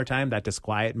 prayed one more time. That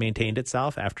disquiet maintained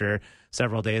itself after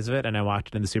several days of it. And I walked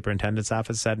into the superintendent's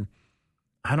office and said,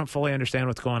 I don't fully understand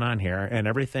what's going on here, and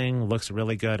everything looks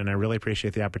really good, and I really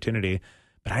appreciate the opportunity,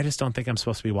 but I just don't think I'm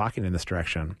supposed to be walking in this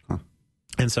direction.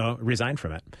 And so resigned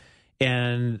from it.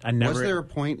 And I never. Was there a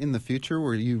point in the future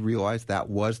where you realized that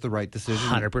was the right decision?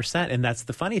 100%. And that's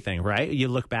the funny thing, right? You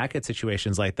look back at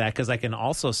situations like that, because I can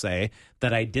also say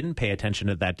that I didn't pay attention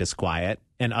to that disquiet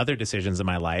and other decisions in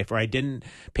my life, or I didn't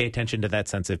pay attention to that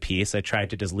sense of peace. I tried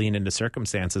to just lean into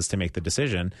circumstances to make the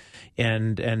decision.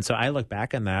 And so I look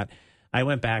back on that. I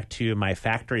went back to my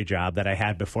factory job that I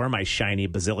had before my shiny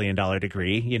bazillion-dollar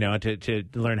degree, to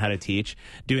learn how to teach,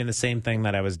 doing the same thing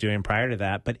that I was doing prior to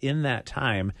that. But in that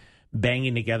time,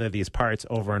 banging together these parts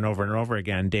over and over and over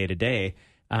again, day to day,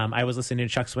 I was listening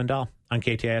to Chuck Swindoll on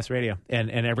KTIS radio. And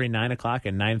every 9 o'clock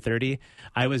and 9:30,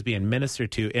 I was being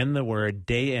ministered to in the Word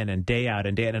day in and day out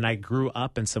and day out. And I grew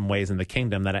up in some ways in the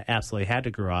kingdom that I absolutely had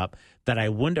to grow up, that I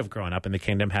wouldn't have grown up in the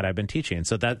kingdom had I been teaching.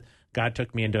 So that God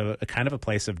took me into a kind of a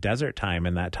place of desert time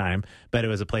in that time, but it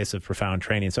was a place of profound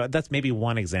training. So that's maybe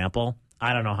one example.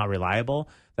 I don't know how reliable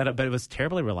that, but it was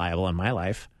terribly reliable in my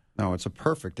life. No, it's a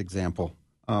perfect example.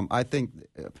 I think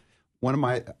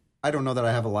I don't know that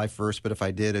I have a life verse, but if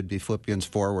I did, it'd be Philippians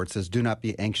 4, where it says, do not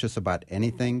be anxious about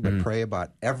anything, but pray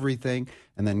about everything,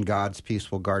 and then God's peace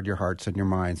will guard your hearts and your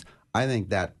minds. I think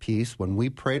that peace, when we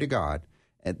pray to God,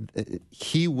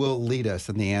 He will lead us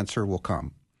and the answer will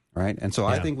come, right? And so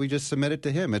I think we just submit it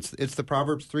to Him. It's the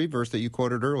Proverbs 3 verse that you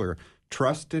quoted earlier.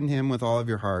 Trust in Him with all of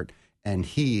your heart, and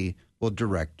He will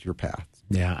direct your path.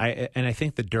 Yeah, I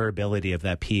think the durability of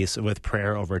that piece with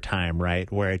prayer over time,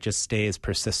 right, where it just stays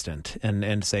persistent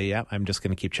and say, yeah, I'm just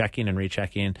going to keep checking and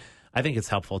rechecking. I think it's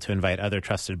helpful to invite other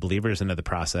trusted believers into the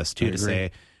process, too, to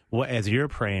say, well, as you're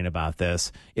praying about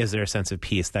this, is there a sense of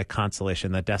peace, that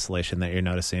consolation, that desolation that you're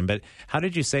noticing? But how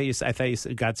did you say, I thought you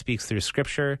said God speaks through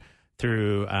Scripture,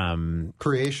 through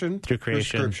creation, through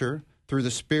Scripture, through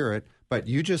the Spirit. But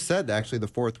you just said, actually, the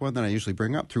fourth one that I usually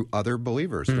bring up, through other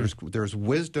believers. There's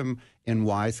wisdom in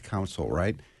wise counsel,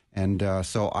 right? And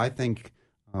so I think,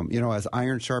 as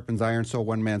iron sharpens iron, so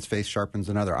one man's faith sharpens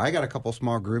another. I got a couple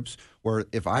small groups where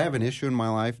if I have an issue in my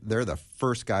life, they're the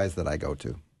first guys that I go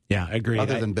to. Yeah, I agree.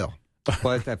 Other than Bill.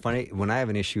 Well, isn't that funny? When I have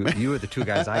an issue, you are the two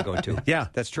guys I go to. Yeah,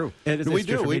 that's true. We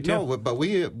do. We know, but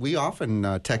we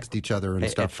often text each other and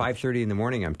stuff. At 5:30 in the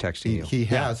morning, I'm texting you. He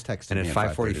has texted me. And at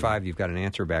 5:45, you've got an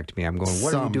answer back to me. I'm going,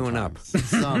 what are you doing up?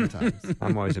 Sometimes.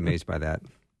 I'm always amazed by that.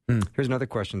 Here's another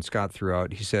question Scott threw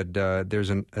out. He said,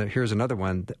 here's another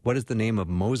one. What is the name of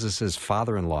Moses'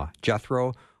 father-in-law?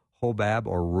 Jethro, Hobab,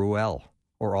 or Ruel?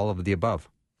 Or all of the above?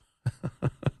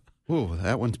 Ooh,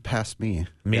 that one's past me.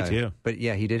 Me too. But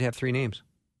yeah, he did have 3 names.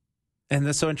 And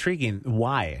that's so intriguing.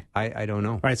 Why? I don't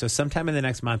know. All right, so sometime in the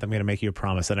next month, I'm going to make you a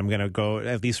promise that I'm going to go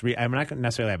at least I'm not going to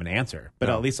necessarily have an answer, but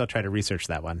at least I'll try to research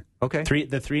that one. Okay.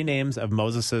 The 3 names of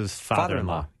Moses'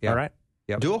 father-in-law. Yeah. All right?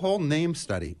 Yep. Do a whole name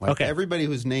study. Everybody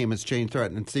whose name has changed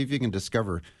throughout, and see if you can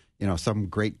discover, some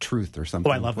great truth or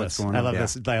something. Oh, I love this.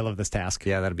 I love this task.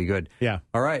 Yeah, that'll be good. Yeah.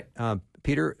 All right.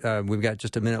 Peter, we've got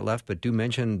just a minute left, but do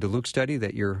mention the Luke study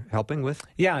that you're helping with.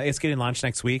 Yeah, it's getting launched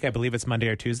next week. I believe it's Monday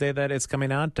or Tuesday that it's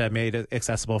coming out. Made it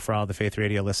accessible for all the Faith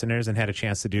Radio listeners, and had a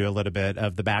chance to do a little bit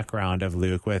of the background of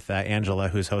Luke with Angela,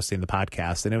 who's hosting the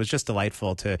podcast. And it was just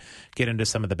delightful to get into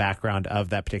some of the background of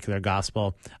that particular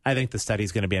gospel. I think the study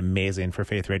is going to be amazing for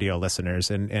Faith Radio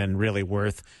listeners and really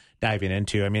worth diving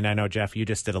into. I mean, I know, Jeff, you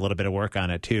just did a little bit of work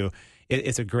on it, too.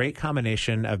 It's a great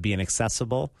combination of being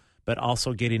accessible, but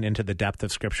also getting into the depth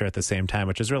of Scripture at the same time,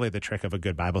 which is really the trick of a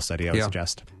good Bible study, I would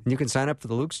suggest. You can sign up for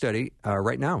the Luke study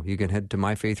right now. You can head to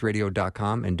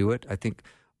myfaithradio.com and do it. I think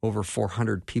over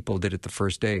 400 people did it the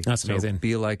first day. That's amazing.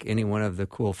 Be like any one of the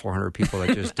cool 400 people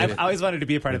that just did it. I've always wanted to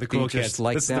be a part of the cool kids. Just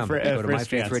like them. Go to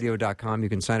myfaithradio.com. You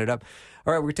can sign it up.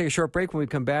 All right, we're going to take a short break. When we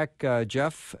come back,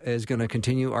 Jeff is going to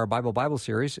continue our Bible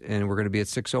series, and we're going to be at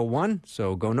 6:01,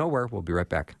 so go nowhere. We'll be right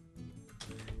back.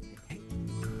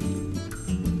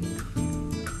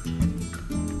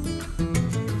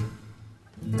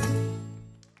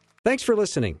 Thanks for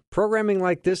listening. Programming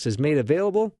like this is made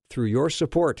available through your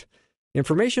support.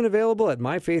 Information available at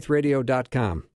myfaithradio.com.